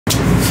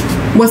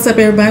What's up,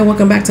 everybody?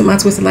 Welcome back to My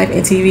Twisted Life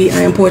and TV.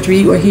 I am Poetry.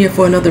 You are here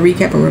for another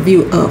recap and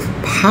review of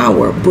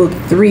Power Book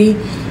 3.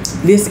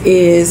 This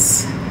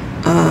is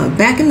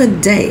back in the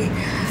day.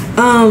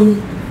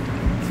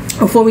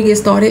 Before we get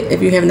started,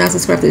 if you have not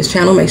subscribed to this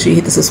channel, make sure you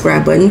hit the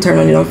subscribe button, turn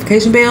on the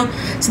notification bell,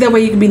 so that way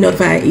you can be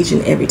notified each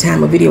and every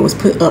time a video is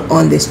put up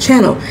on this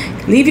channel.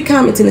 Leave your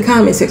comments in the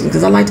comment section,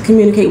 because I like to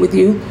communicate with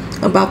you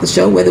about the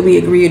show. Whether we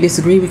agree or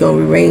disagree, we're going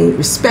to remain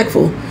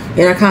respectful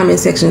in our comment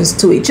sections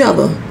to each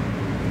other,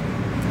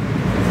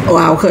 or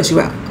I'll cuss you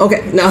out.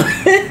 Okay, no.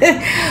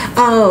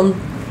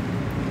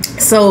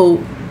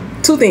 So,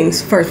 two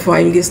things first before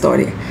I even get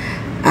started.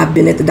 I've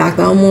been at the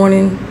doctor all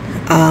morning.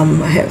 I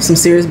have some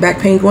serious back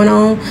pain going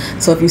on.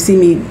 So if you see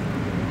me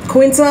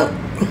quince up,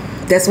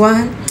 that's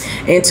why.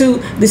 And two,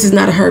 this is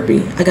not a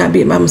herpes. I got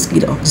bit by a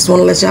mosquito. Just want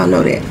to let y'all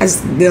know that.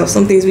 There are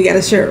some things we got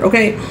to share,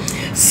 okay?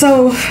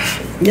 So,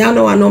 y'all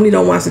know I normally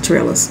don't watch the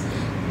trailers.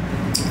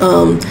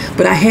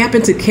 But I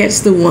happened to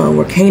catch the one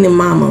where Kanan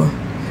mama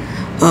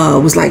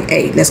was like,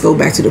 hey, let's go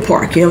back to the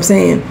park. You know what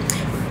I'm saying?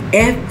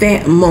 At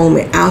that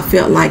moment, I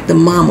felt like the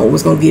mama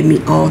was going to give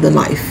me all the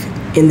life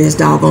in this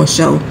doggone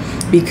show,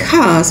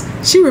 because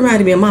she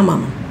reminded me of my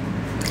mama.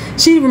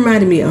 She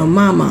reminded me of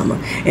my mama.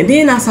 And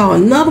then I saw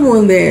another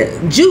one that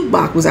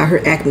Jukebox was out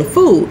here acting a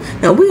fool.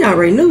 Now, we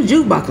already knew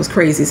Jukebox was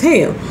crazy as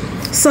hell.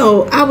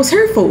 So I was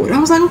here for it. I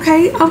was like,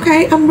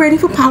 okay, I'm ready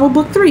for Power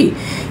Book 3.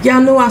 Y'all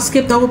know I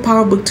skipped over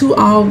Power Book 2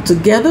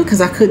 altogether because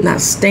I could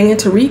not stand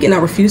Tariq, and I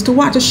refused to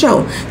watch a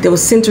show that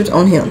was centered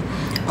on him.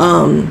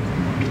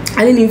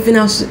 I didn't even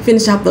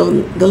finish out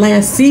the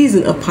last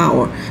season of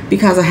Power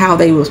because of how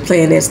they was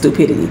playing that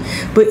stupidity.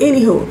 But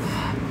anywho,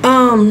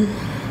 I'm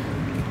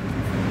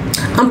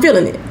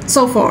feeling it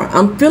so far.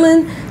 I'm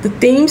feeling the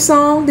theme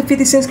song that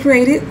 50 Cent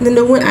created, the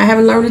new one. I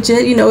haven't learned it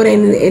yet. You know, it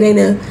ain't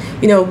a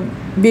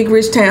big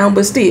rich town,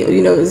 but still,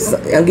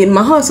 I'm getting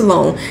my hustle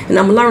on, and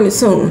I'm learning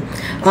soon.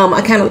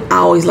 I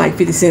always like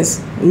 50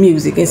 Cent's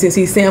music, and since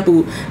he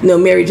sampled,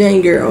 Mary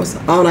Jane Girls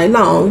all night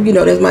long,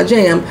 that's my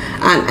jam.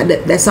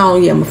 That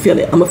song, yeah, I'm gonna feel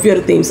it. I'm gonna feel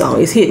the theme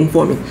song. It's hitting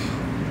for me.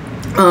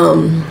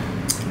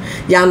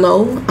 Y'all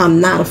know I'm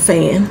not a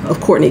fan of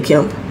Courtney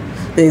Kemp,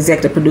 the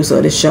executive producer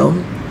of this show.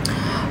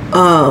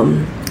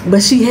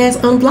 But she has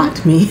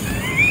unblocked me.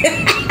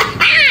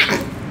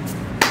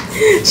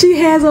 She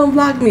has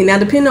unblocked me. Now,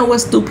 depending on what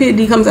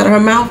stupidity comes out of her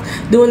mouth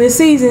during this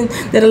season,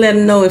 that'll let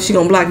her know if she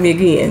gonna block me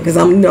again, because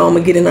I'm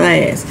gonna get in her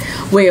ass.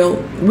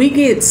 Well, we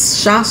get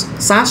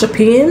Sasha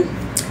Penn.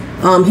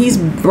 He's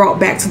brought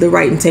back to the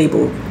writing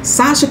table.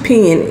 Sasha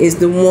Penn is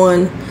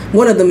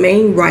one of the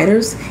main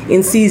writers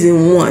in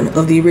season 1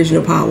 of the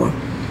original Power,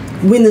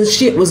 when the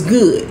shit was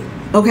good.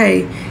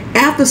 Okay.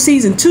 After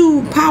season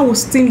 2, Power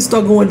seemed to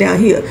start going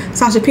downhill.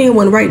 Sasha Penn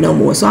wasn't right no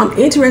more. So I'm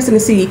interested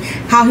to see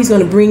how he's going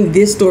to bring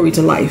this story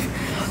to life.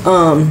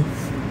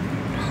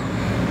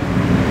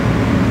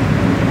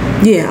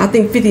 Yeah, I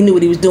think 50 knew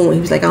what he was doing.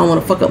 He was like, I don't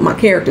want to fuck up my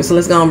character, so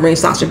let's go and bring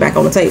Sasha back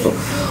on the table.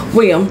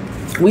 Well,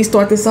 we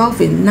start this off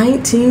in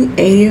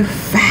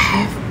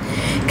 1985.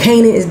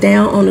 Kanan is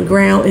down on the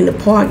ground in the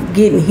park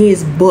getting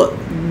his butt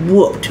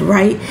whooped,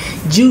 right?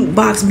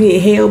 Jukebox being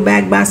held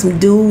back by some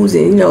dudes,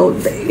 and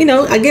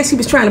I guess he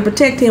was trying to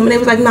protect him, and they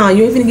was like, nah,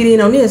 you ain't finna get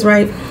in on this,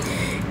 right?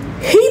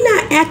 He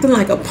not acting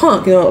like a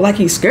punk, like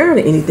he's scared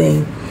of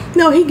anything.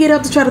 No, he get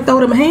up to try to throw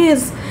them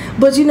hands,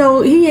 but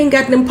he ain't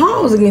got them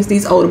paws against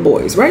these older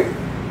boys, right?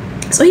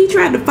 So he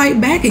tried to fight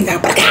back and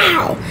got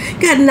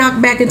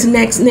knocked back into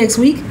next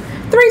week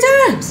 3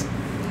 times.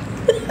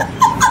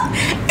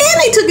 And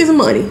they took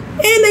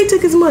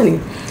his money.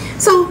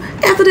 So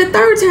after the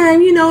 3rd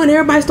time, and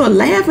everybody started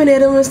laughing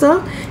at him and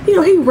stuff,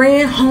 he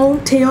ran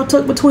home, tail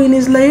tucked between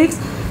his legs,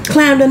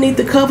 climbed underneath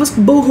the covers,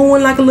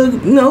 boo-hooing like a little,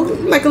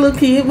 like a little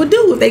kid would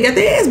do if they got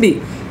their ass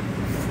beat.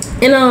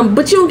 And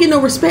but you don't get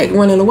no respect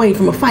running away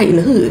from a fight in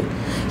the hood.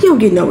 You don't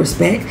get no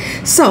respect.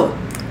 So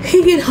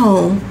he get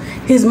home,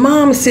 his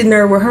mom is sitting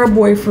there with her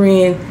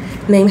boyfriend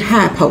named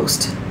High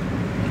Post.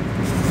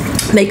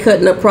 They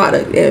cutting up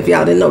product, if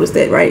y'all didn't notice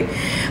that, right?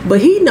 But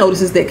he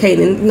notices that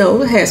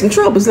Kanan, had some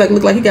trouble. It's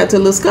looked like he got to a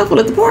little scuffle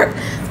at the park.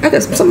 I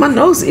got my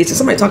nose itching.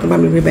 Somebody talking about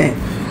me real bad.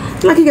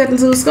 Like he got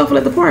into a little scuffle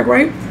at the park,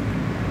 right?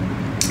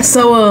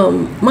 So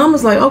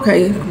Mama's like,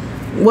 okay,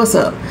 what's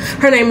up?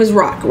 Her name is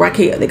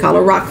Raquel. They call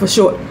her Rock for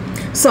short.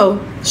 So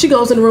she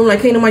goes in the room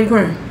like, Kanan, why you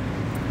crying?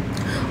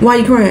 Why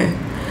you crying?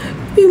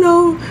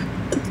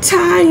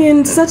 Ty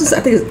and such and such,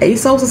 I think it's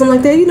ASOS or something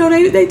like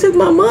that. They took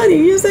my money.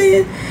 You know what I'm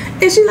saying?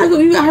 And she's like, oh,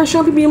 you got her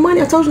showing people your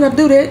money. I told you not to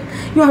do that.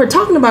 You got her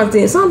talking about it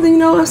then. Something, you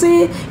know what I'm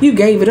saying? You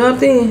gave it up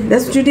then.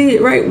 That's what you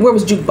did, right? Where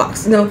was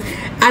Jukebox?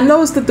 I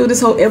noticed that through this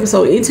whole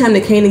episode, anytime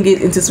they came and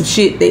get into some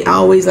shit, they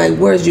always like,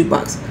 where's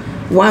Jukebox?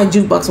 Why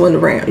Jukebox wasn't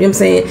around? You know what I'm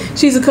saying?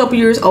 She's a couple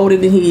years older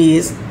than he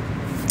is.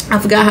 I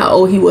forgot how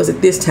old he was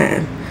at this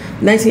time.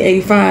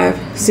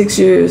 1985, 6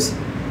 years.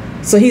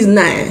 So he's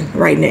 9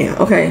 right now.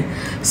 Okay.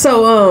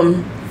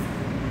 So,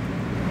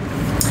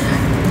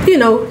 You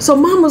know, so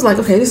mom was like,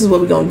 okay, this is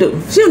what we're gonna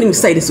do. She don't even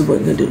say this is what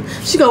we're gonna do.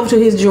 She go over to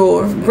his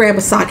drawer, grab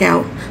a sock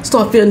out,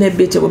 start filling that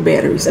bitch up with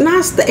batteries. And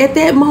at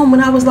that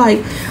moment, I was like,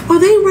 are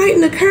they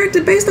writing a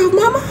character based off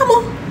my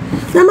mama?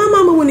 Now, my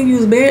mama wouldn't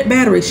use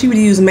batteries. She would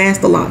use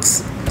master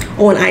locks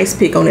or an ice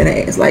pick on that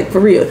ass. Like,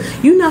 for real.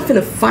 You're not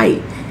finna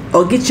fight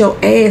or get your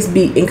ass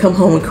beat and come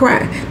home and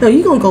cry. No,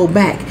 you're gonna go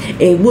back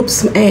and whoop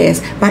some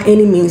ass by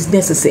any means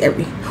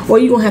necessary. Or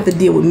you're gonna have to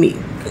deal with me.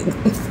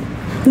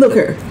 Look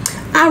here.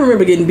 I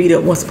remember getting beat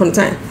up once upon a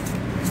time.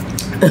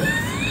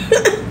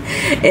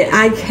 And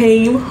I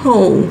came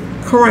home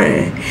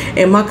crying.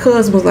 And my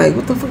cousin was like,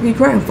 what the fuck are you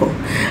crying for?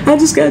 I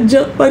just got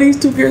jumped by these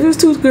two girls. There's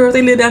two girls,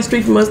 they live down the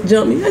street from us,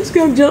 jumped me. I just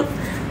got jumped.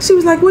 She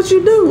was like, what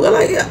you do? I'm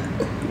like,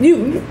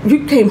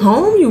 you came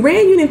home, you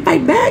ran, you didn't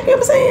fight back, you know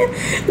what I'm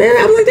saying? Then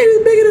I was like, they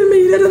was bigger than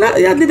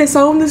me. I did that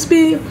song this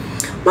speed.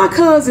 My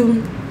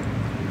cousin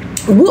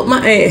whooped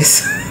my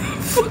ass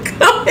for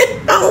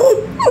coming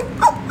home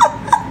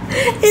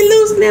and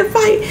losing that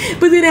fight.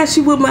 But then after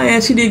she whooped my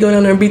ass, she did go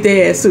down there and beat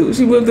their ass too.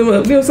 She whooped them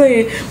up, you know what I'm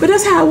saying? But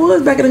that's how it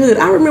was back in the hood.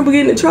 I remember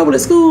getting in trouble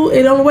at school,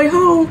 and on the way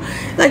home,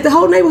 like the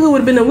whole neighborhood would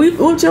have been a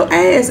whooped your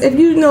ass if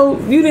you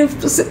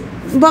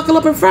didn't buckle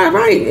up and fly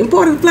right. And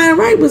part of flying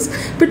right was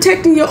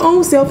protecting your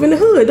own self in the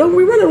hood. Don't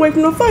be running away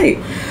from no fight.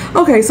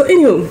 Okay, so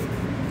anywho,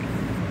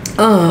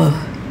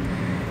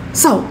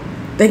 so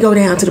they go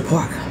down to the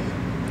park.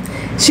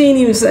 She ain't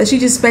even say, she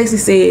just basically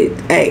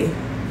said, hey,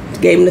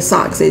 gave him the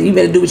sock, said, you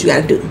better do what you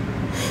gotta do.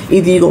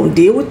 Either you're gonna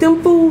deal with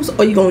them fools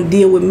or you're gonna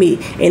deal with me.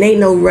 And ain't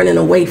no running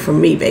away from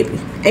me, baby.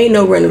 Ain't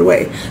no running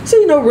away. So,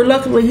 you know,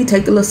 reluctantly, he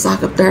take the little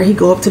sock up there. He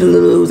go up to the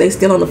little, they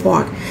still on the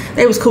park.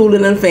 They was cooler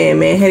than the fan,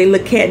 man. Had a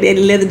little cat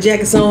daddy leather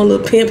jackets on,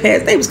 little pimp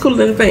hats. They was cooler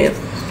than the fan.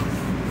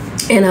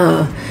 And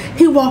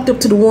he walked up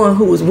to the one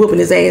who was whooping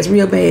his ass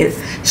real bad.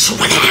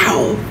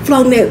 Wow!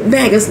 Flung that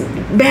bag of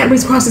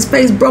batteries across his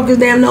face, broke his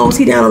damn nose.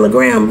 He down on the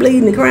ground,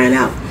 bleeding and crying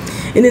out.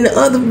 And then the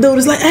other dude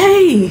is like,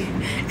 hey,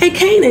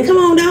 Kanan, come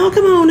on down,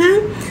 come on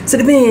now. So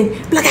the man,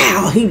 like,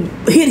 ow, he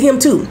hit him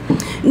too.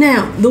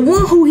 Now, the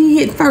one who he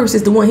hit first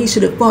is the one he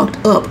should have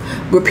fucked up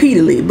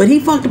repeatedly. But he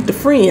fucked up the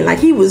friend, like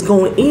he was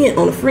going in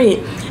on a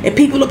friend. And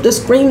people up there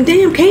screaming,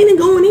 damn, Kanan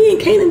going in,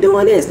 Kanan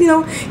doing this. You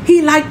know,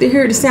 he liked to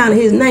hear the sound of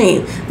his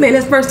name. Man,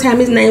 that's the first time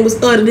his name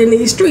was uttered in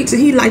these streets.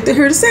 And he liked to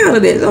hear the sound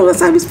of that. Oh, that's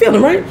how he was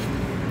feeling, right?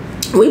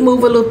 We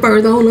move a little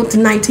further on up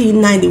to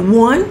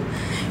 1991.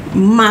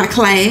 My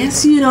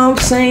class, you know what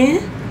I'm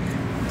saying?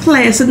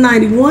 Class of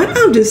 91.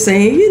 I'm just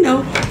saying, you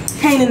know,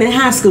 Kanan in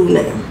high school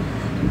now.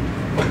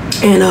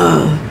 And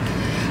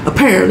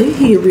apparently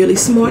he a really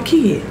smart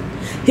kid.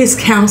 His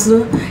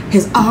counselor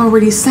has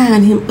already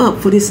signed him up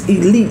for this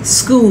elite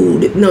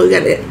school. You know, he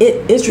got an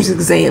entrance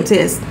exam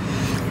test.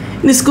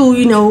 In the school,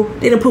 you know,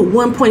 they done put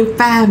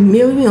 1.5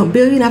 million or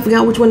billion, I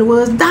forgot which one it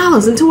was,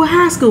 dollars into a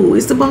high school.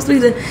 It's supposed to be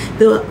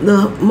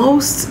the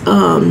most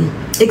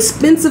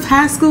expensive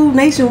high school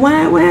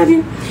nationwide, what have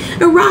you.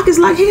 And Rock is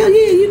like, hell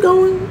yeah, you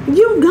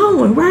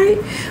going, right?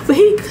 But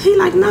he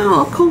like,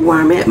 no, I'm cool where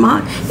I'm at,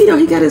 ma. You know,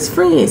 he got his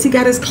friends, he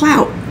got his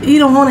clout. You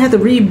don't want to have to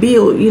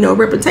rebuild, you know,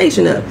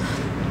 reputation up.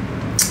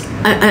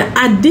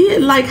 I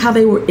did like how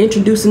they were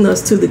introducing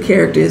us to the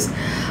characters.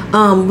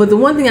 But the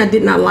one thing I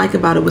did not like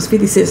about it was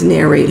 50 Cent's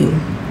narrating.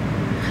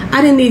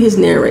 I didn't need his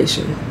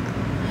narration.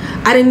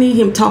 I didn't need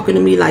him talking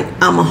to me like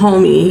I'm a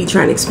homie and he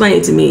trying to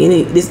explain to me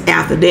and this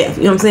after death.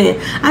 You know what I'm saying?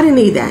 I didn't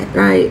need that,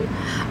 right?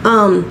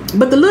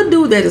 But the little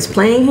dude that is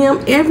playing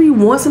him, every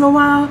once in a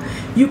while,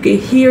 you can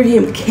hear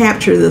him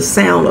capture the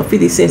sound of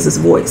 50 Cent's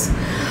voice.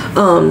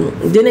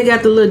 Then they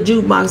got the little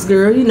jukebox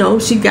girl, you know,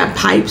 she got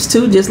pipes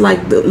too, just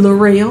like the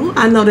L'Oreal.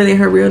 I know that ain't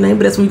her real name,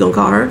 but that's what we gonna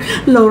call her,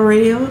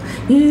 L'Oreal.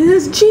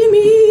 Yes,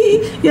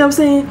 Jimmy. You know what I'm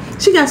saying?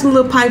 She got some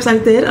little pipes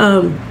like that.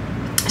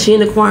 She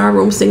in the choir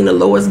room singing the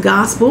lowest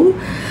gospel.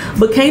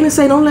 But Kanan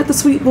say, don't let the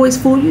sweet voice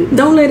fool you.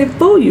 Don't let it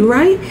fool you,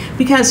 right?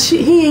 Because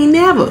he ain't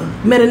never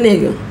met a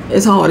nigga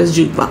as hard as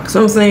Jukebox.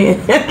 You know what I'm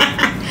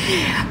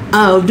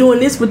saying? During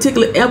this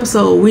particular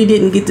episode, we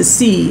didn't get to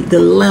see the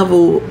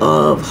level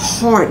of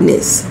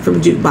hardness from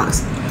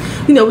Jukebox.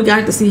 You know, we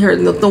got to see her,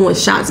 you know, throwing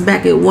shots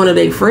back at one of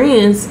their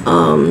friends.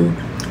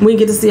 We didn't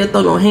get to see her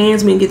throw no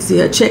hands. We didn't get to see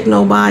her check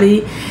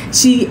nobody.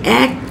 She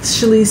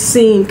actually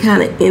seemed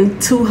kind of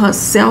into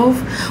herself.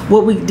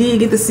 What we did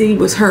get to see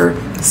was her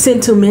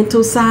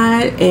sentimental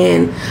side.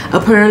 And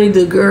apparently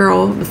the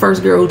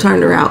first girl who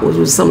turned her out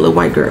was some little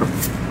white girl.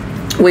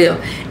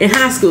 Well, in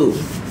high school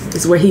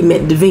is where he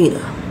met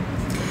Davina,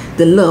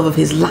 the love of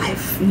his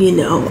life, you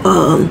know.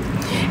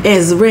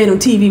 As random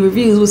TV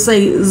reviews would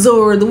say,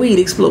 Zora the weed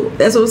explorer.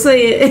 That's what I'm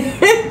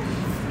saying.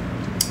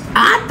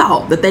 I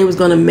thought that they was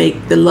going to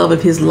make the love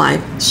of his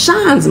life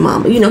Sean's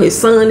mama. You know, his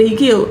son that he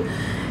killed.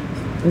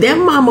 That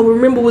mama,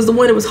 remember, was the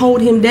one that was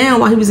holding him down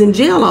while he was in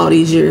jail all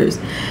these years.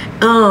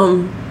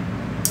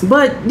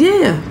 But,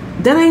 yeah,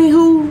 that ain't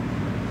who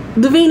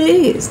Davina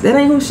is. That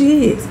ain't who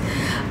she is.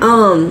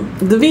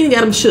 Davina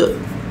got him shook.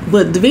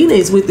 But Davina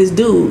is with this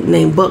dude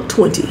named Buck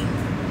 20.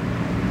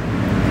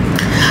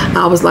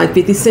 I was like,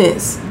 50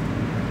 cents.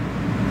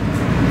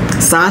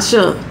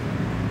 Sasha.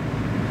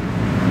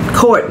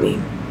 Courtney.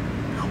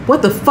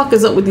 What the fuck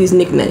is up with these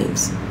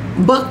nicknames?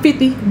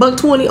 $150,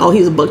 $120. Oh,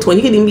 he's a $120.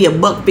 He could even be a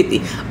 $150,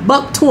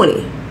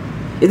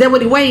 $120. Is that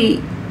what he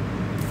weighed?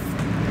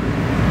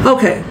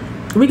 Okay,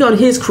 we go to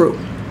his crew.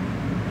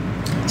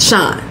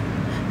 Sean,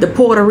 the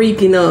Puerto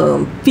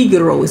Rican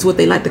Figaro is what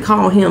they like to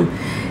call him.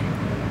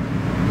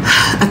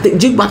 I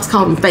think Jukebox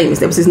called him Famous.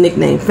 That was his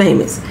nickname,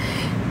 Famous.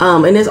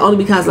 And that's only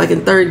because, like,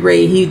 in 3rd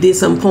grade, he did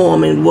some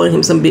poem and won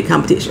him some big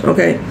competition.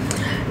 Okay,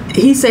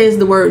 he says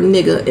the word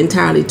nigga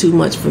entirely too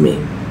much for me.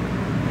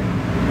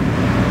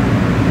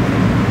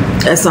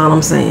 That's all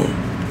I'm saying.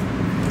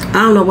 I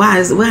don't know why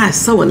it's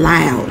so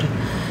loud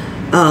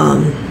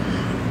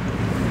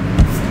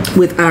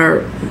with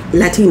our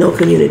Latino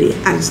community.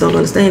 I just don't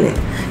understand it.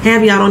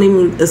 Half y'all don't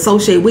even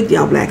associate with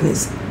y'all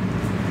blackness.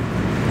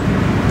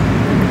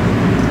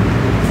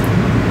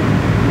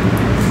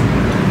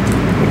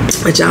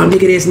 But y'all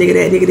nigga this, nigga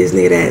that, nigga this,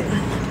 nigga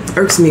that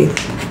irks me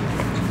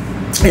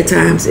at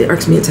times. It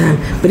irks me at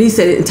times. But he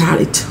said it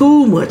entirely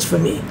too much for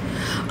me.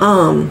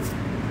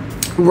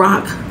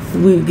 Rock,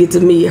 we get to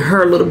meet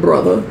her little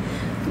brother,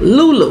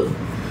 Lulu.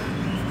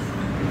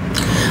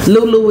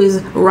 Lulu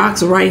is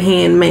Rock's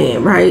right-hand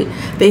man, right?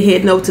 They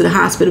heading over to the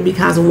hospital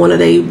because one of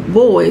their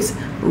boys,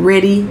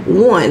 Ready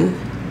One,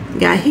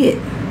 got hit.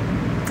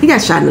 He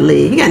got shot in the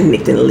leg. He got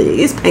nicked in the leg.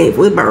 It's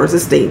painful. It burns.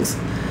 It stings.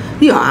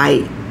 He all right.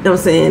 You know what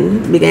I'm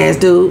saying? Big ass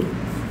dude.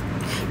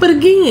 But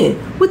again,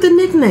 with the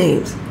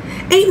nicknames,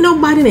 ain't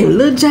nobody named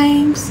Lil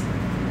James.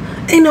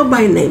 Ain't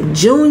nobody named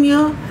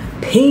Junior,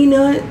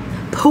 Peanut,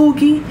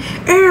 Pookie.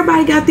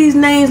 Everybody got these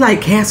names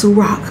like Castle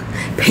Rock,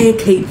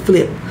 Pancake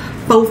Flip,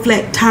 Four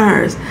Flat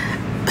Tires.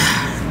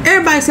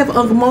 Everybody except for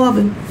Uncle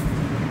Marvin.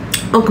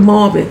 Uncle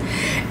Marvin.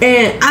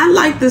 And I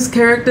like this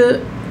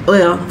character.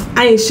 Well,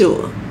 I ain't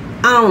sure.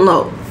 I don't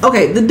know.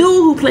 Okay, the dude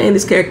who playing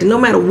this character, no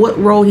matter what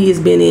role he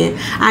has been in,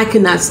 I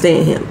cannot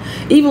stand him.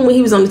 Even when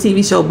he was on the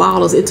TV show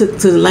Ballers, it took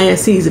to the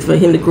last season for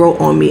him to grow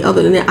on me.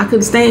 Other than that, I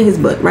couldn't stand his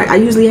butt, right? I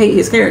usually hate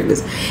his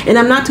characters. And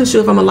I'm not too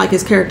sure if I'm going to like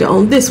his character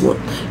on this one.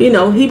 You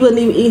know, he wasn't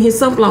even eating his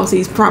sunflower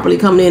seeds properly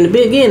coming in the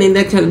beginning.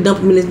 That kind of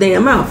dumped him in his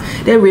damn mouth.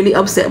 That really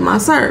upset my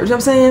nerves. You know what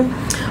I'm saying?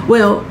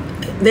 Well,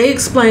 they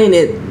explained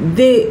it.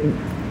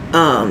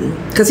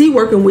 Because he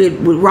working with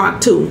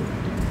Rock too.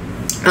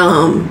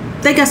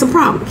 They got some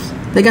problems.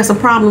 They got some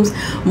problems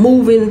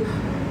moving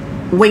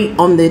weight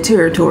on their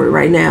territory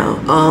right now.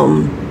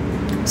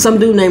 Some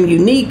dude named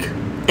Unique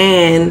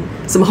and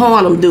some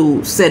Harlem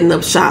dudes setting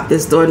up shop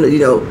that's starting to, you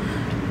know,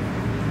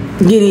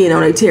 get in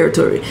on their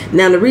territory.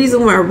 Now, the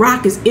reason why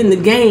Rock is in the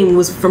game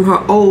was from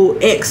her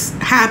old ex,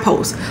 High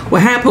Post.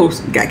 Well, High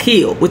Post got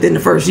killed within the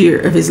first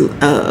year of his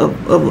of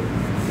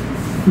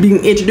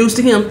being introduced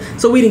to him,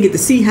 so we didn't get to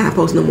see High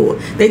Post no more.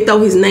 They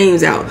throw his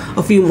names out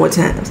a few more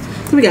times.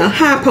 So we got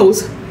High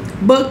Post,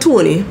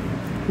 $120,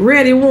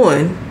 Ready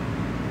One,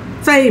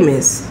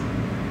 Famous,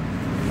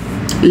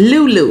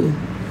 Lulu.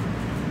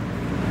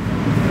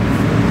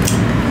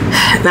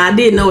 Now, I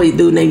did know a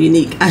dude named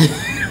Unique. I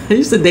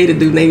used to date a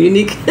dude named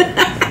Unique.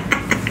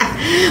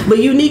 But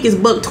Unique is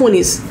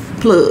 $120's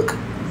plug.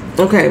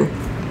 Okay.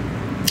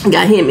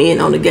 Got him in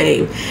on the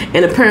game.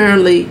 And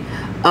apparently,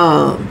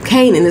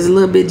 Kanan is a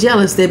little bit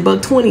jealous that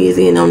 $120 is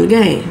in on the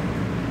game.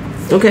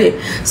 Okay.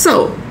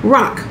 So,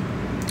 Rock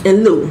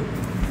and Lou,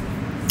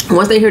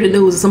 once they heard the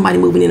news of somebody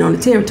moving in on the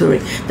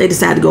territory, they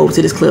decided to go over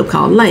to this club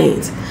called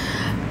Lanes.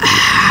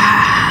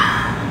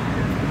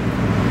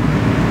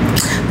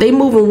 They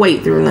moving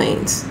weight through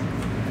Lanes.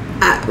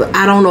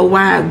 I don't know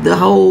why the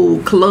whole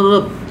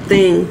club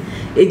thing,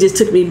 it just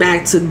took me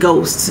back to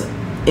Ghosts.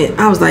 And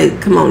I was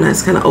like, come on,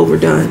 that's kind of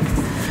overdone.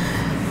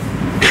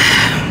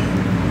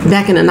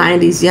 Back in the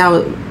 90s, y'all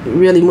were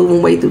really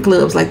moving weight through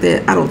clubs like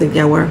that. I don't think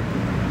y'all were.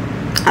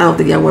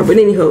 But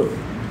anywho,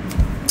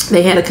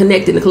 they had a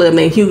connect in the club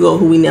named Hugo,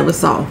 who we never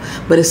saw.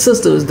 But his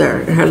sister was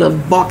there, and her little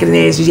barking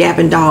ass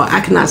yapping dog.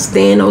 I cannot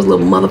stand those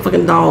little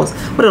motherfucking dogs.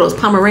 What are those,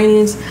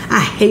 Pomeranians?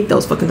 I hate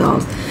those fucking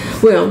dogs.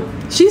 Well,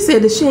 she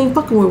said that she ain't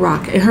fucking with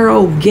Rock and her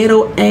old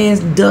ghetto ass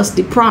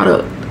dusty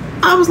product.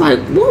 I was like,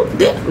 well,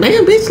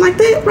 damn bitch like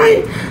that,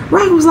 right?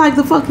 Rock was like,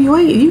 the fuck you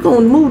ain't. You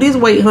gonna move this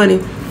weight,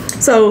 honey.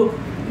 So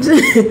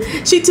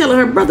she telling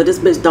her brother, this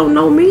bitch don't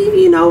know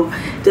me, you know.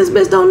 This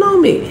bitch don't know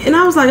me. And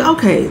I was like,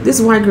 okay, this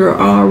white girl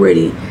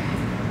already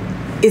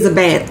is a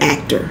bad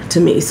actor to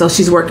me, so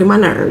she's working my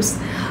nerves.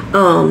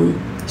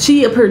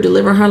 She up here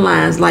delivering her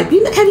lines like,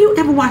 have you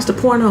ever watched a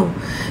porno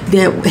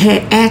that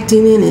had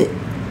acting in it,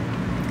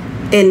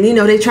 and you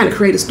know they trying to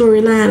create a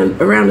storyline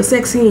around the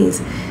sex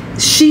scenes?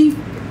 She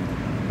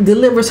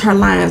delivers her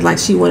lines like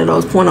she one of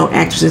those porno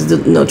actresses, you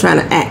know, trying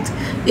to act.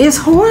 It's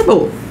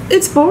horrible.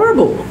 It's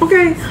horrible.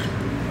 Okay.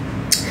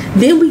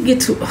 Then we get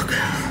to Rock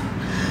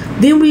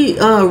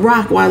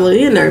while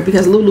they're in there,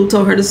 because Lulu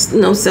told her to,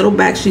 you know, settle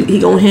back. He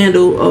gonna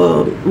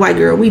handle white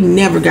girl. We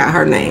never got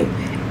her name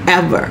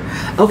ever.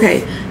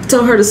 Okay,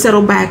 told her to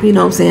settle back. You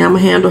know what I'm saying? I'm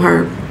gonna handle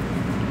her.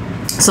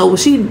 So when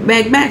she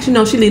back, you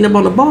know, she leaned up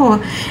on the bar,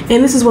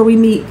 and this is where we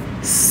meet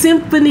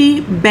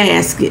Symphony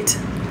Basket.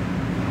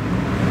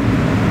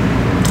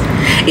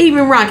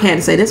 Even Rock had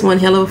to say, that's one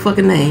hell of a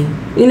fucking name.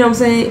 You know what I'm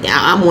saying?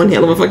 I'm one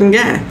hell of a fucking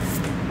guy.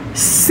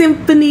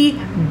 Symphony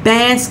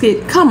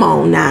Basket. Come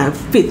on now.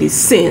 50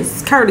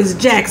 Cent, Curtis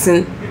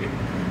Jackson,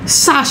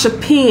 Sasha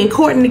Penn,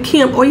 Courtney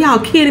Kemp. Are y'all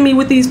kidding me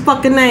with these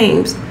fucking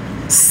names?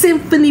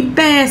 Symphony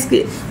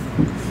Basket.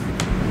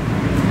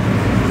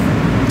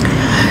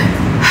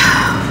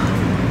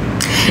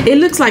 It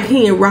looks like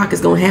he and Rock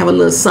is going to have a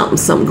little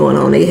something going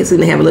on. They seem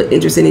to have a little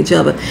interest in each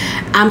other.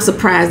 I'm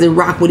surprised that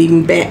Rock would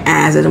even bat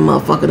eyes at a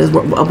motherfucker that's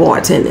a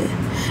bartender.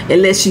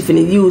 Unless she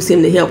finna use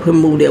him to help her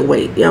move that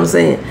weight. You know what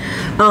I'm saying?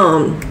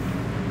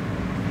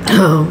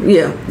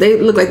 Yeah. They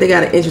look like they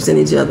got an interest in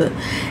each other.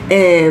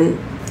 And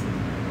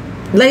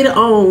later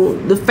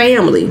on, the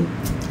family,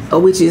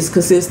 which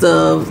consists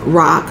of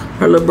Rock,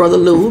 her little brother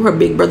Lou, her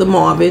big brother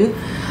Marvin,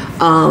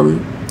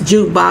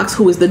 Jukebox,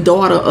 who is the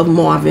daughter of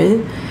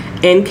Marvin,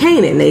 and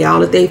Kanan. They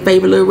all at their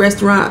favorite little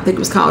restaurant. I think it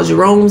was called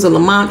Jerome's or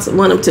Lamont's.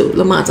 One of them two.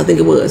 Lamont's, I think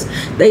it was.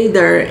 They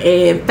there,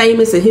 and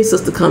Famous and his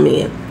sister come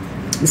in.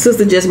 The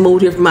sister just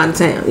moved here from out of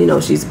town. You know,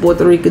 she's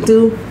Puerto Rican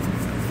too.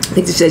 I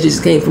think she said she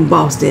just came from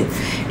Boston.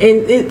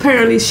 And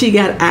apparently she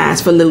got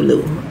eyes for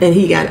Lulu, and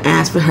he got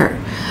eyes for her.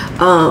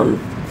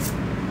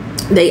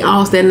 They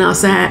all standing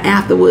outside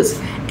afterwards,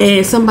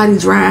 and somebody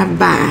drive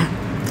by.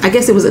 I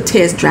guess it was a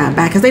test drive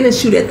by, because they didn't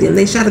shoot at them.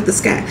 They shot at the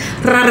sky.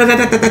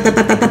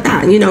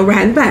 You know,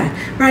 riding by.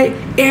 Right?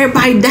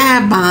 Everybody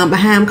dive bomb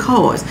behind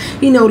cars.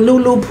 You know,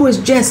 Lulu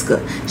pushed Jessica.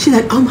 She's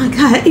like, oh my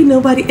God, ain't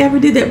nobody ever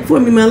did that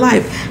before me in my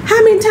life.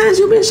 How many times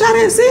you been shot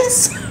at,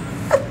 sis?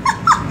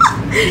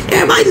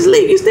 Everybody just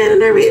leave you standing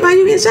there while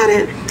you get shot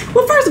at.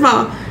 Well, first of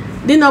all,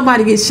 didn't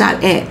nobody get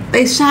shot at.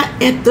 They shot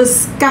at the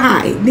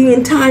sky the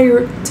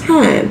entire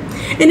time.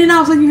 And then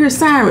all of a sudden you hear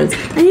sirens.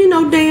 And you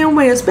know damn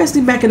well,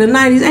 especially back in the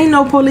 90s, ain't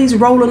no police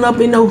rolling up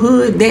in no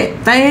hood that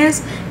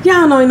fast.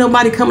 Y'all know ain't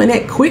nobody coming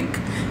that quick.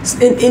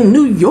 In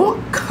New York,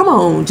 come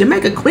on,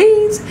 Jamaica,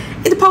 Queens.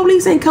 And the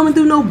police ain't coming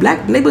through no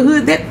black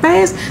neighborhood that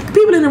fast. The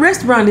people in the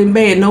restaurant didn't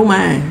bad, no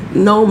mind.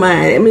 No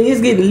mind. I mean,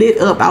 it's getting lit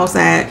up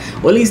outside,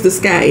 or at least the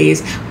sky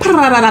is.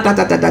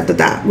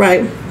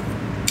 Right?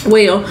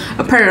 Well,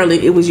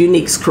 apparently it was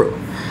Unique's crew.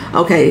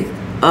 Okay.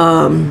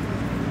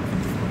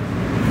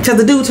 Because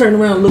the dude turned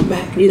around and looked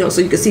back, you know, so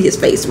you could see his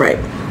face, right?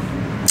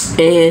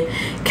 And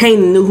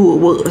Kanan knew who it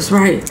was,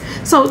 right?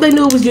 So they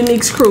knew it was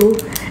Unique's crew.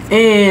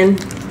 And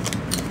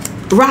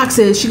Rock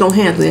said she gonna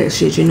handle that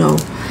shit, you know.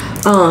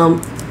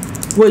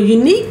 Well,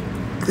 Unique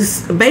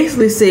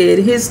basically said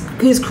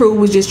his crew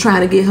was just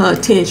trying to get her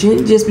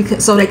attention, just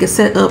because so they could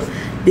set up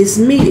this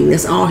meeting.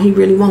 That's all he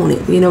really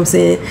wanted. You know what I'm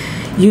saying?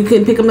 You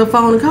couldn't pick up the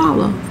phone and call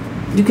her.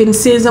 You couldn't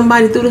send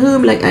somebody through the hood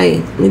and be like,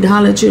 hey, I need to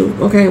holler at you.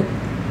 Okay.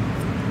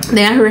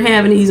 They out here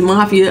having these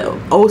mafia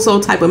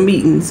also type of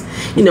meetings.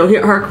 You know,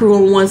 her crew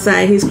on one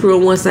side, his crew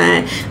on one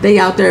side. They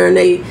out there and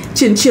they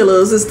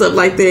chinchillas and stuff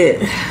like that.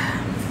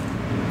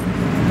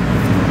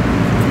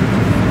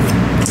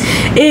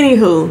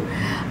 Anywho,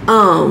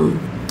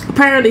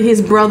 apparently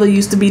his brother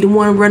used to be the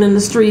one running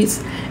the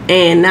streets,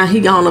 and now he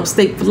gone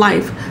upstate for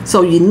life.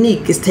 So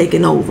Unique is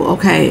taking over.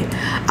 Okay,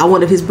 I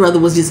wonder if his brother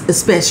was just a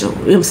special. You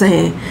know what I'm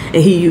saying?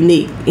 And he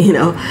Unique. You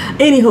know.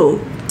 Anywho,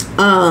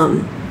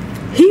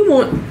 he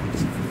want.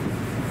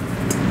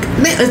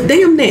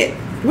 Damn that.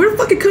 Where the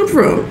fuck it come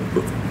from?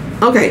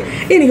 Okay.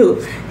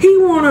 Anywho, he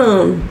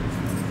want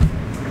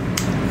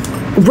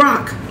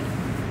Rock.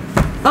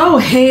 Oh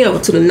hell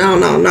to the no.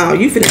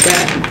 You finna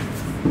die.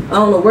 I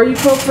don't know where you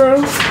come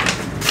from. You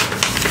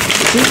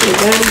finna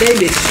die today,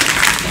 bitch.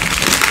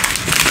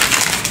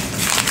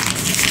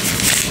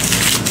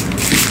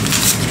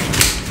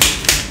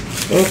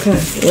 Okay.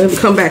 Let me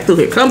come back through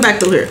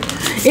here.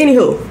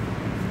 Anywho,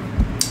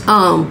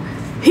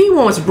 he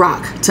wants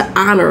Rock to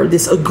honor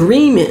this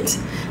agreement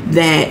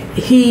that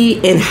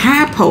he and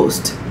High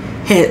Post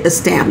had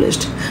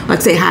established. Like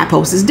I say, High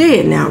Post is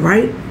dead now,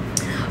 right?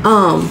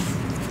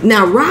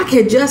 Now Rock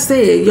had just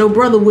said your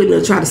brother wouldn't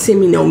have tried to send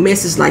me no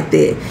message like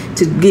that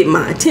to get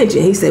my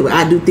attention. He said, well,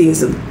 I do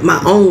things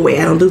my own way.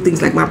 I don't do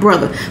things like my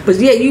brother. But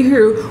yet you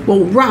hear,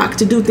 well, Rock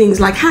to do things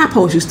like High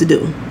Post used to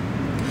do.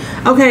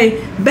 Okay,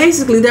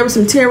 basically there was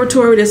some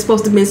territory that's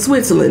supposed to be in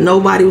Switzerland.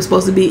 Nobody was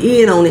supposed to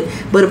be in on it,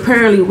 but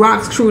apparently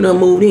Rock's crew done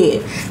moved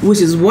in,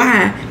 which is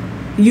why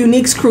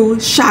Unique's crew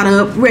shot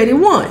up Ready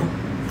One.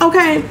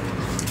 Okay,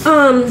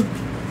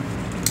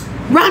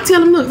 Rock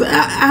tell him, look,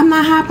 I'm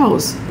not High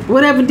Post.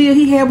 Whatever deal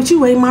he had with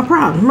you ain't my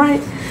problem,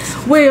 right?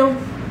 Well,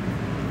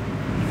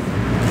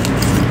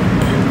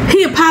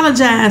 he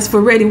apologized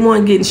for Ready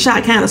One getting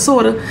shot, kind of,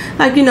 sort of.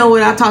 Like, you know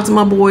what, I talked to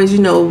my boys, you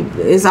know,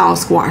 it's all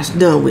squashed,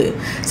 done with.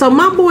 So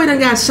my boy done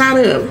got shot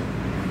up.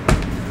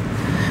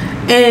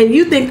 And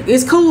you think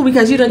it's cool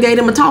because you done gave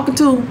him a talking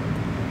to?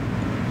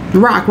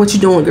 Rock, what you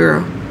doing,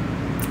 girl?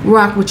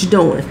 Rock, what you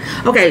doing?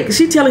 Okay,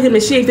 she telling him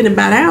that she ain't finna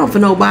bow down for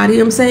nobody, you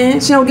know what I'm saying?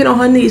 She don't get on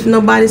her knees for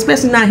nobody,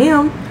 especially not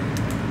him.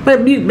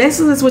 But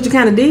basically that's what you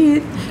kind of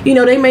did. You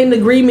know, they made an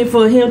agreement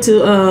for him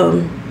to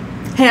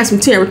have some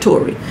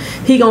territory.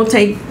 He gonna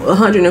take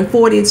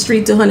 140th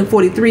Street to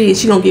 143, and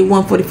she gonna get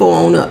 144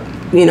 on up.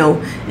 You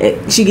know,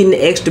 she getting the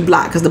extra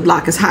block because the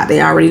block is hot.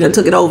 They already done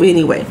took it over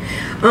anyway.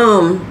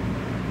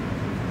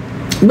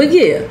 But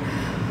yeah,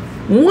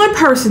 one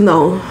person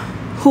though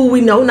who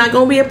we know not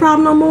gonna be a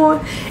problem no more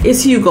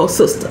is Hugo's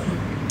sister.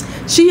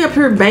 She up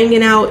here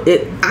banging out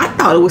it. I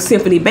thought it was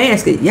Symphony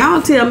Basket.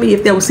 Y'all tell me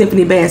if that was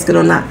Symphony Basket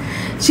or not.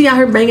 She out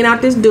here banging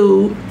out this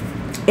dude,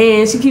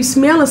 and she keeps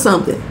smelling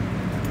something.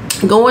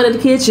 Going to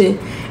the kitchen,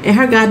 and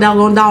her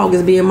goddamn dog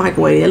is being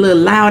microwaved. That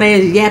little loud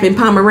ass yapping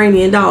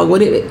Pomeranian dog.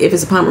 What if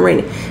it's a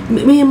Pomeranian?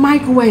 Being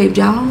microwaved,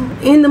 y'all,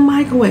 in the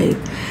microwave.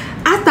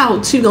 I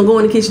thought she was gonna go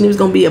in the kitchen. It was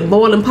gonna be a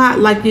boiling pot,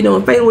 like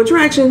in Fatal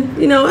Attraction.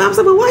 I was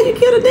like, well, why you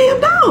kill the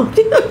damn dog?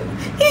 He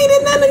ain't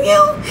did nothing to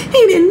you. He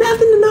ain't did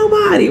nothing to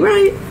nobody,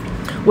 right?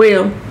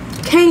 Well,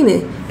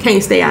 Kanan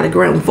can't stay out of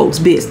grown folks'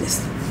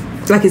 business.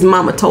 Like his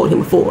mama told him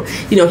before.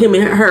 Him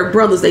and her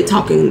brothers, they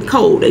talking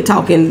code. They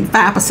talking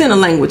 5% of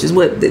language is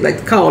what they like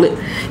to call it.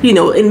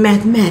 In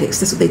mathematics,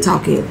 that's what they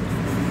talking.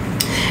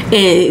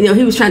 And,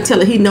 he was trying to tell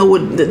her he know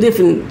what the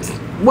different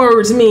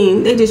words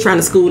mean. They just trying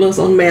to school us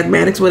on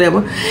mathematics,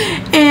 whatever.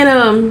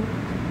 And,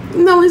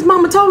 his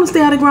mama told him to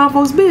stay out of grown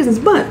folks' business.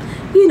 But,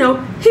 he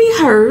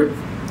heard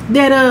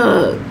that,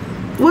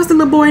 what's the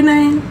little boy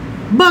name?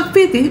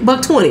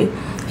 Buck20.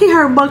 He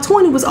heard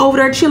Buck20 was over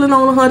there chilling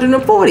on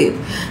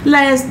 140th.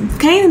 Last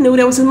Kanan knew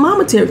that was his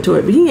mama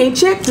territory, but he ain't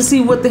checked to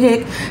see what the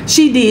heck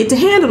she did to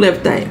handle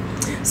everything.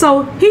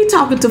 So he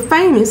talking to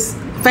Famous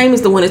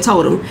the one that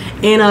told him,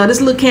 and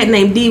this little cat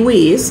named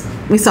D-Wiz,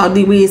 we saw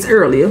D-Wiz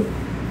earlier,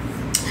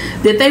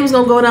 that they was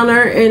gonna go down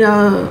there and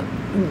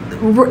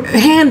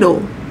handle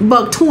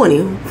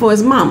Buck20 for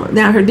his mama,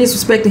 down here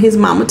disrespecting his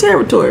mama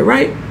territory,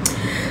 right?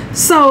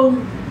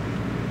 So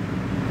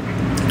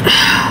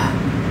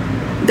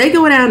they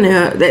go down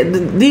there.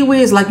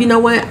 D-Wiz like, you know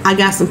what? I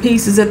got some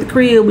pieces at the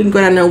crib. We can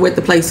go down there and wet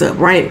the place up,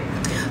 right?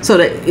 So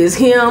that is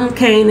him,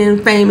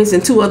 Kanan, Famous,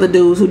 and 2 other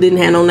dudes who didn't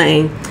have no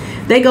name.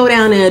 They go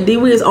down there.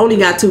 D-Wiz only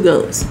got 2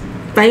 guns.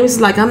 Famous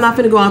is like, I'm not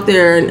finna go out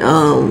there and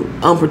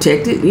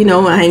unprotected.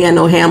 I ain't got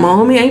no hammer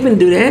on me. I ain't finna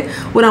do that.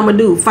 What I'm gonna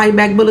do? Fight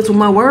back bullets with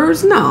my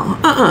words? No.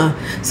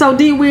 So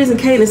D-Wiz and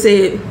Kanan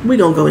said, we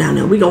gonna go down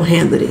there. We gonna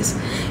handle this.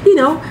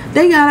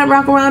 They got to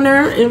rock around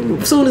there,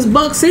 and as soon as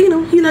Buck seen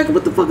him, he like,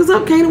 what the fuck is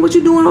up, Kanan? What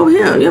you doing over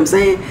here? You know what I'm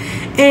saying?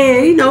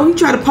 And, he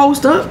tried to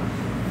post up.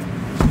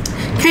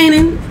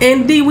 Kanan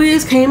and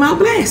D-Wiz came out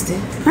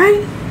blasting,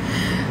 right?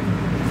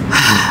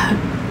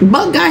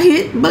 Buck got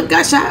hit. Buck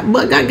got shot.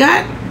 Buck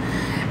got.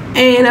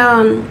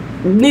 And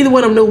neither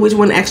one of them knew which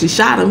one actually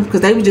shot him, because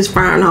they were just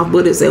firing off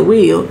bullets at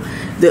will.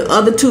 The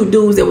other 2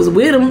 dudes that was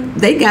with him,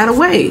 they got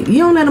away. You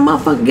don't let a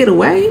motherfucker get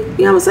away. You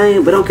know what I'm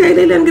saying? But okay,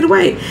 they let him get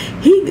away.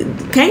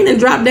 Kanan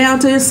dropped down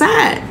to his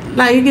side.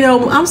 Like,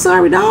 I'm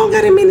sorry, dog.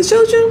 I didn't mean to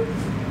shoot you.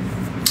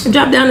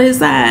 Dropped down to his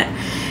side.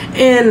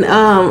 And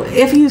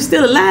if he was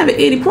still alive at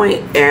any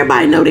point,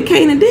 everybody know that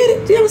Kanan did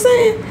it. You know what I'm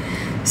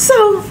saying?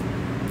 So,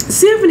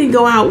 Symphony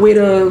go out with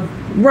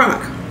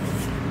Rock.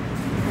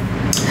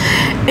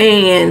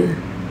 And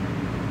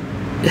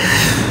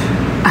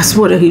I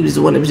swear that he was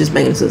the one that was just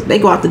banging us. They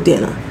go out to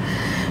dinner.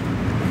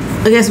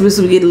 I guess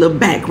we get a little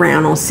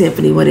background on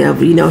Symphony,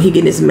 whatever. He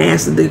getting his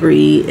master's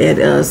degree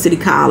at City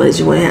College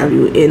and what have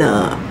you in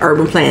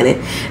urban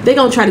planning. They're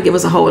gonna try to give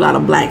us a whole lot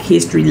of Black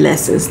history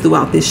lessons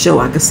throughout this show.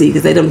 I can see,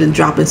 because they done been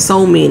dropping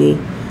so many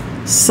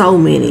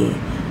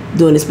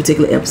during this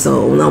particular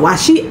episode. Now while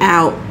she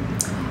out,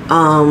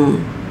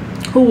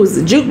 who was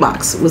the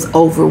jukebox was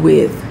over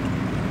with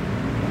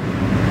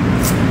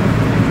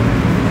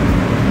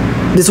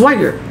this white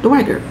girl, the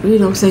white girl, you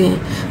know what I'm saying?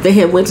 They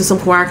had went to some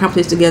choir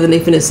competition together, and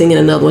they finished singing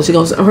another one. She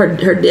goes, her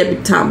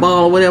debutante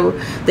ball or whatever,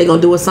 they gonna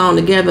do a song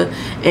together,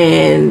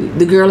 and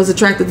the girl is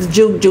attracted to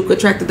Juke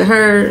attracted to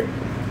her.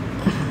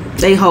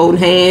 They hold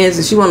hands,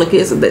 and she want to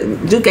kiss her.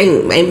 Juke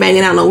ain't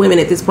banging out no women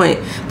at this point,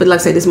 but like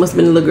I said, this must have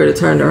been the little girl that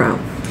turned her out.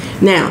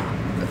 Now,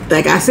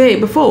 like I said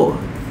before,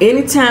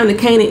 anytime the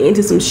Kanan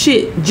into some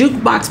shit,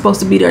 Jukebox supposed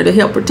to be there to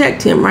help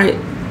protect him, right?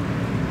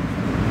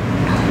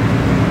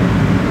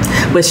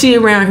 But she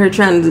around here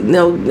trying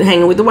to,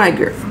 hanging with the white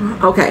girl.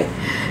 Okay.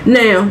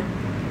 Now,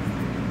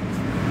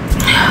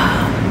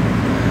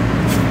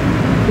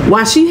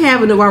 while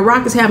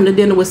Rock is having a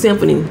dinner with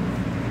Symphony,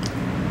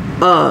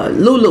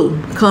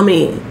 Lulu come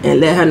in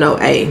and let her know,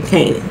 hey,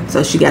 Kanan.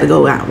 So she got to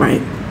go out,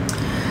 right?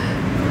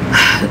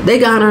 They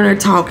got on there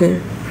talking.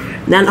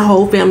 Now the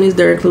whole family is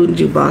there, including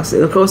Jukebox.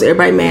 And of course,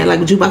 everybody mad, like,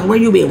 Jukebox, where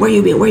you been? Where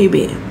you been? Where you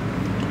been?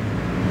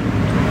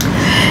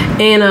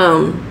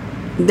 And,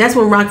 that's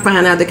when Rock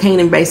find out that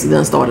Kanan basically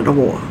done started a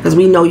war, because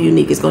we know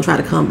Unique is gonna try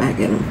to come back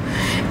at him,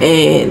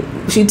 and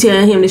she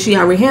telling him that she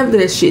already handled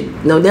that shit.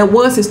 That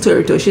was his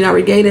territory. She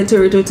already gave that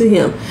territory to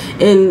him,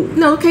 and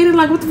Kanan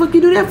like, what the fuck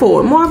you do that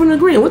for? Marvin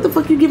agreeing, what the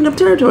fuck you giving up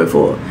territory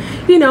for?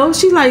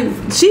 She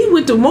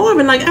went to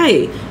Marvin like,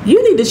 hey,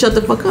 you need to shut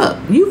the fuck up.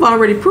 You've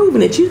already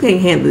proven that you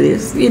can't handle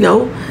this. You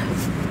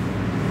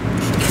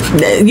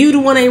the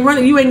one ain't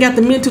running. You ain't got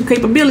the mental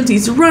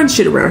capabilities to run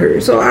shit around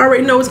her. So I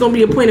already know it's gonna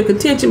be a point of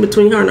contention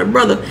between her and her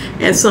brother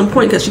at some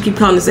point, because she keep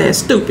calling his ass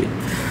stupid,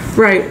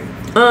 right?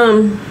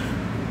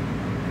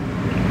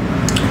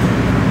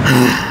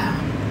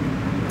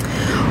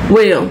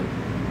 Well,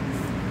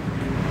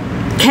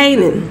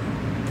 Kanan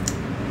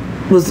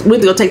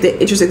went to go take the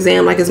entrance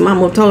exam like his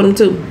mama told him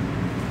to,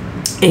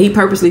 and he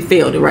purposely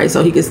failed it, right,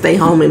 so he could stay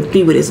home and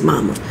be with his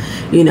mama,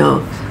 you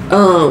know.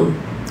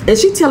 And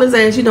she tell his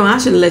ass, you know, I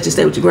shouldn't let you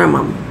stay with your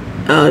grandmama,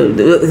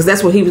 because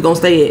that's where he was gonna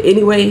stay at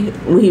anyway.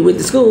 When he went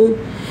to school,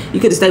 you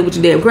could have stayed with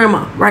your damn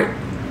grandma, right,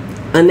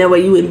 and that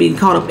way you wouldn't be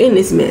caught up in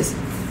this mess.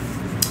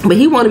 But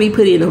he want to be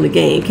put in on the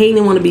game.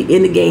 Kanan want to be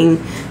in the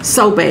game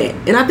so bad.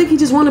 And I think he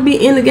just want to be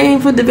in the game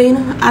for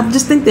Davina. I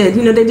just think that,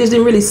 you know, they just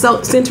didn't really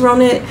center on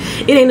that.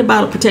 It ain't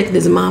about protecting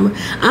his mama.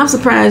 I'm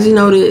surprised, you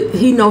know, that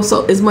he knows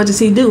so as much as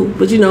he do.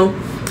 But, you know,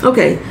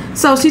 okay.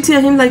 So she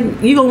tell him, like,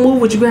 you going to move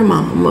with your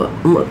grandma.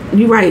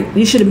 You right.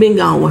 You should have been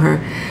gone with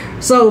her.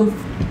 So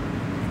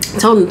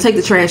told him to take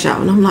the trash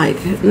out. And I'm like,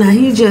 now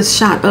he just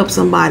shot up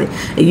somebody.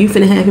 And you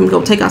finna have him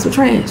go take out some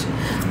trash.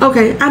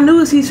 Okay. I knew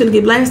he's finna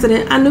get blasted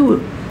at. I knew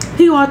it.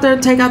 He go out there,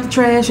 take out the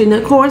trash, and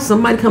of course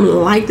somebody come and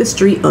light the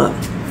street up.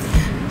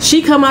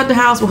 She come out the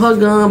house with her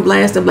gun,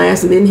 blast, and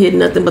didn't hit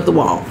nothing but the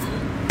wall.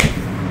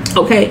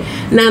 Okay,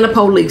 now the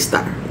police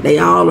start. They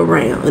all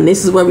around, and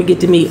this is where we get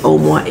to meet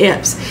Omar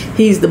Epps.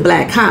 He's the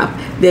black cop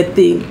that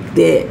think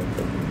that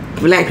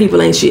black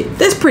people ain't shit.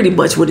 That's pretty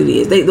much what it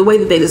is. The way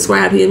that they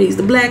describe him, he's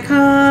the black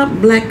cop,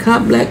 black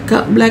cop, black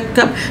cop, black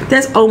cop.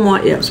 That's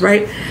Omar Epps,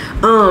 right?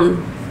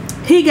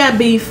 He got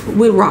beef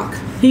with Rock.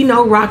 He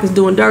know Rock is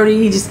doing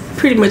dirty. He just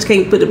pretty much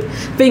can't put a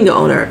finger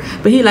on her.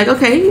 But he like,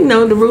 okay, you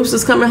know, the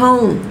rooster's coming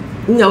home.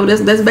 You know,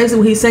 that's basically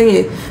what he's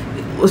saying.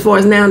 As far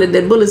as now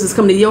that bullets is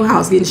coming to your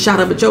house, getting shot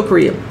up at your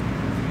crib.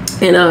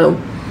 And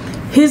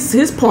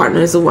his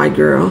partner is a white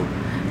girl.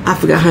 I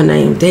forgot her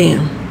name.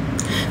 Damn.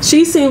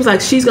 She seems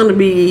like she's gonna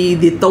be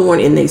the thorn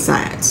in their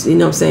sides. You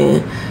know what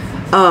I'm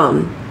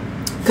saying?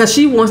 Because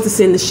she wants to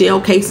send the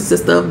shell cases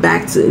and stuff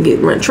back to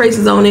run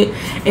traces on it.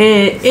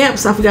 And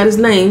Epps, I forgot his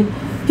name.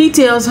 He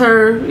tells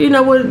her, you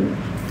know what,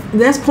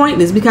 that's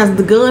pointless because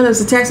the gun that's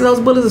attached to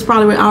those bullets is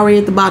probably already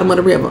at the bottom of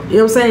the river. You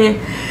know what I'm saying?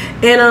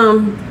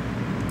 And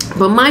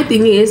but my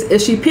thing is,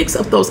 if she picks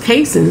up those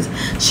casings,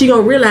 she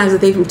gonna realize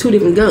that they from two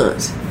different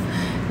guns.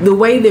 The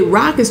way that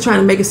Rock is trying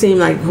to make it seem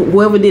like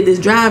whoever did this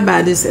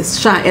drive-by this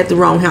shot at the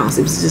wrong house.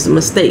 It was just a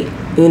mistake.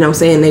 You know what I'm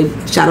saying?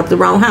 They shot up the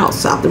wrong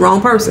house, shot the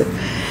wrong person.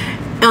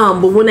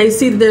 But when they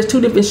see that there's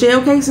two different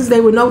shell cases, they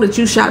would know that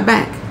you shot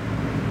back.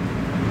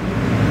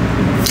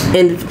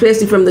 And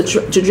especially from the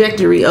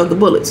trajectory of the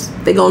bullets,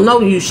 they gonna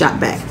know you shot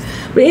back.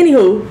 But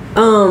anywho,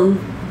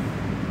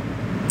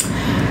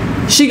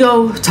 she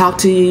go talk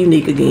to you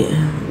unique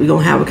again. We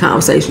gonna have a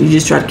conversation. You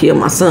just tried to kill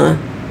my son.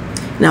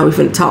 Now we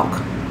finna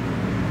talk.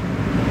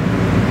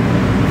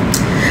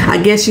 I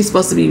guess she's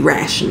supposed to be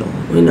rational.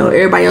 You know,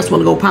 everybody else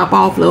want to go pop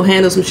off, little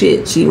handle some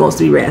shit. She wants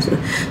to be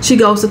rational. She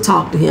goes to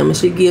talk to him and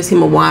she gives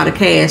him a wad of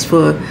cash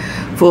for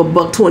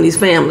 $120's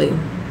family.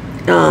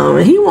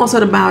 And he wants her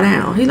to bow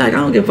down. He's like, I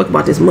don't give a fuck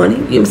about this money.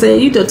 You know what I'm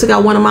saying? You just took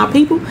out one of my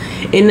people,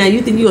 and now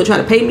you think you're gonna try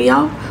to pay me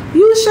off?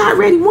 You shot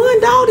Ready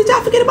One, dog. Did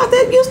y'all forget about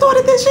that? You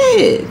started this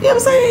shit. You know what I'm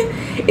saying?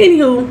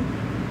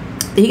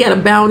 Anywho, he got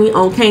a bounty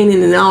on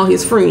Kanan and all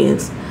his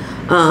friends.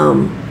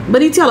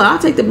 But he tell her, I'll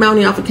take the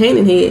bounty off of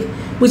Kanan head,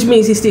 which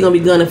means he's still gonna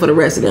be gunning for the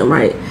rest of them,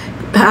 right?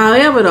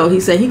 However, though, he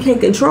said he can't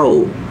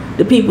control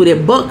the people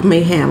that Buck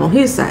may have on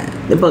his side.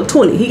 The Buck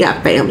 20, he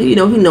got family. You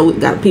know, he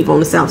got people on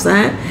the south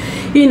side.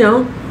 You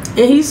know.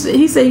 And he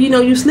said, you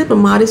know, you slipping,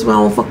 Ma. This is why I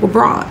don't fuck with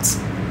broads.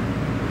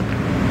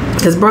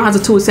 Because broads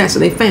are too attached to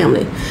their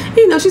family.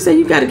 You know, she said,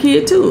 you got a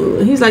kid too.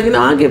 And he's like, you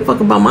know, I don't give a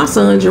fuck about my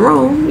son,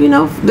 Jerome. You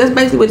know, that's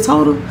basically what he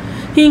told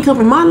her. He ain't come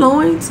from my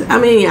loins. I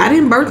mean, I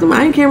didn't birth him.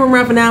 I didn't carry him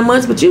around for 9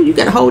 months. But you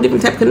got a whole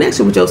different type of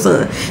connection with your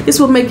son. This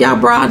will make y'all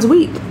broads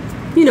weak.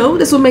 You know,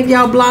 this will make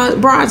y'all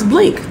broads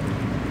blink.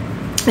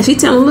 And she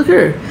telling him, look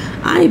here,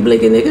 I ain't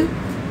blinking, nigga.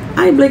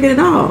 I ain't blinking at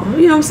all.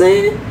 You know what I'm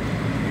saying?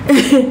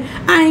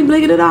 I ain't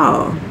blinking at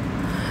all.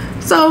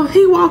 So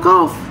he walk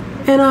off,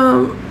 and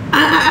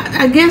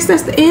I guess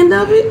that's the end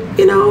of it,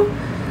 you know,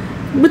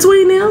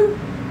 between them.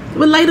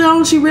 But later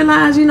on, she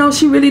realized, you know,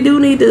 she really do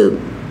need to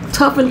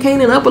toughen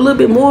Kanan up a little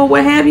bit more,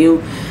 what have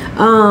you.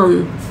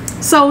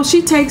 So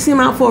she takes him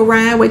out for a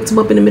ride, wakes him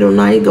up in the middle of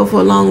the night, go for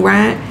a long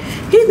ride.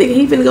 He think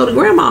he finna go to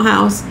Grandma's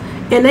house,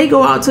 and they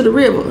go out to the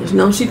river. You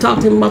know, she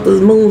talked to him about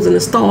the moons and the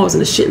stars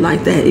and the shit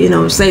like that. You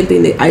know, same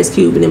thing that Ice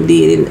Cube and them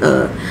did in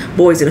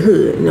Boys in the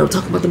Hood. You know,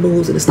 talk about the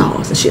moons and the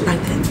stars and shit like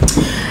that.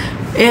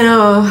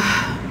 And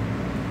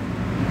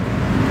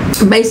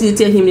basically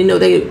tell him, you know,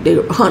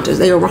 they're hunters,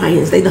 they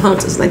Orions, they the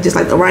hunters, like just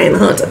like Orion the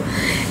hunter.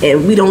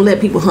 And we don't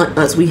let people hunt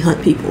us, we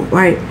hunt people,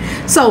 right?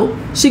 So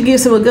she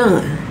gives him a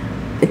gun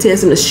and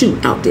tells him to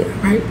shoot out there,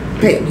 right?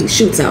 Bam, he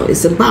shoots out.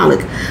 It's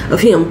symbolic of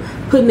him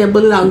putting that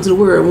bullet out into the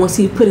world. Once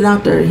he put it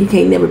out there, he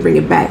can't never bring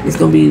it back. It's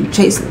gonna be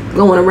chasing,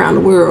 going around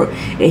the world,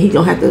 and he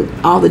gonna have to,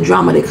 all the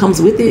drama that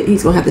comes with it,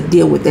 he's gonna have to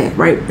deal with that,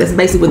 right? That's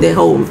basically what that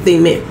whole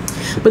thing meant.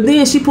 But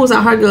then she pulls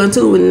out her gun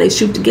too, and they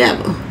shoot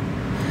together,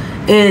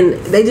 and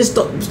they just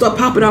start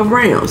popping off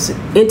rounds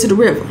into the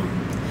river.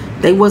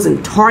 They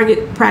wasn't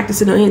target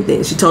practicing or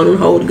anything. She told him to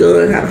hold the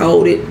gun, how to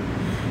hold it.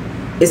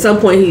 At some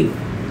point, he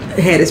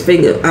had his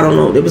finger. I don't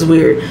know. It was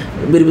weird,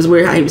 but it was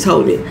weird how he was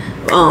holding it.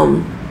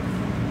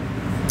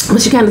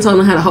 But she kind of told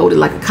him how to hold it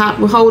like a cop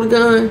would hold a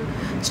gun.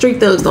 Street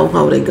thugs don't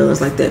hold their guns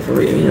like that for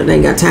real. You know, they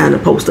ain't got time to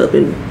post up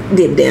and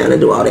dip down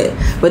and do all that.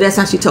 But that's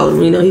how she told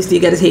him. You know, he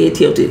still got his head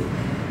tilted,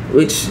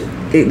 which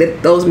that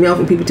throws me off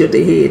when people tilt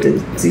their head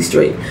to see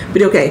straight.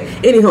 But okay.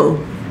 Anyhow,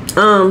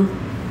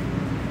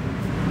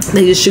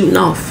 they just shooting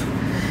off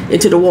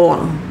into the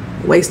water,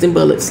 wasting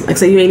bullets. Like I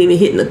say, you ain't even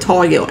hitting a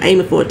target or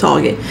aiming for a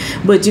target,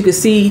 but you could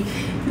see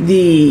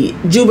the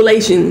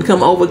jubilation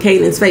come over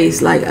Kanan's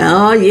face. Like,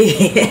 oh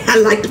yeah, I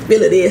like the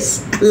feel of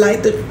this. I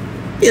like the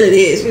feel of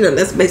this. You know,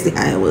 that's basically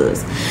how it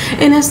was.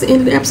 And that's the end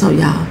of the episode,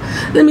 y'all.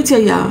 Let me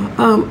tell y'all,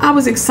 I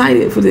was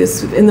excited for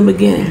this in the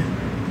beginning.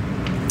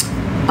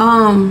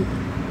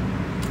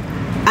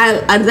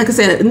 I like I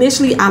said,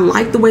 initially I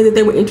liked the way that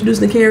they were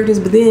introducing the characters,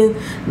 but then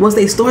once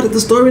they started the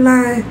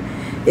storyline,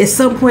 at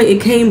some point it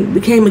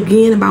became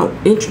again about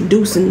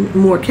introducing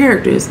more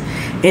characters,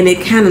 and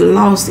it kind of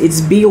lost its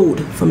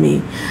build for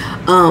me.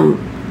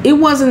 It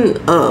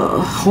wasn't a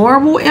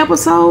horrible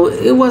episode.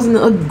 It wasn't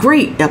a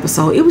great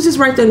episode. It was just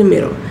right there in the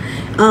middle.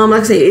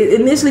 Like I said,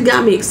 it initially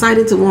got me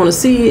excited to want to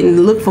see it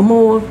and look for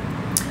more.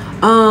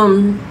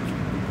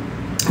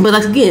 But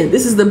like again,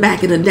 this is the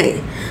back in the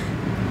day.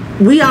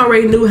 We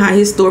already knew how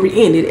his story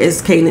ended,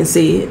 as Kanan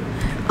said.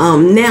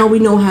 Now we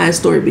know how his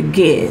story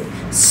began.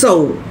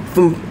 So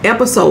from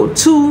episode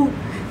 2,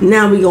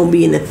 now we're going to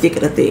be in the thick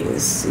of the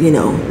things. You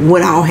know,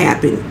 what all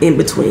happened in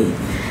between.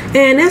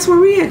 And that's where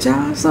we at,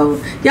 y'all.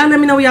 So y'all let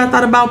me know what y'all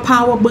thought about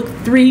Power Book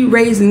 3,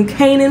 Raising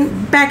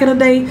Kanan back in the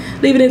day.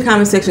 Leave it in the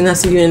comment section. I'll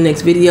see you in the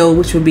next video,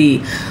 which will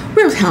be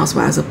Real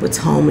Housewives of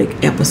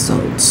Potomac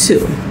episode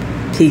 2.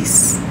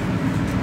 Peace.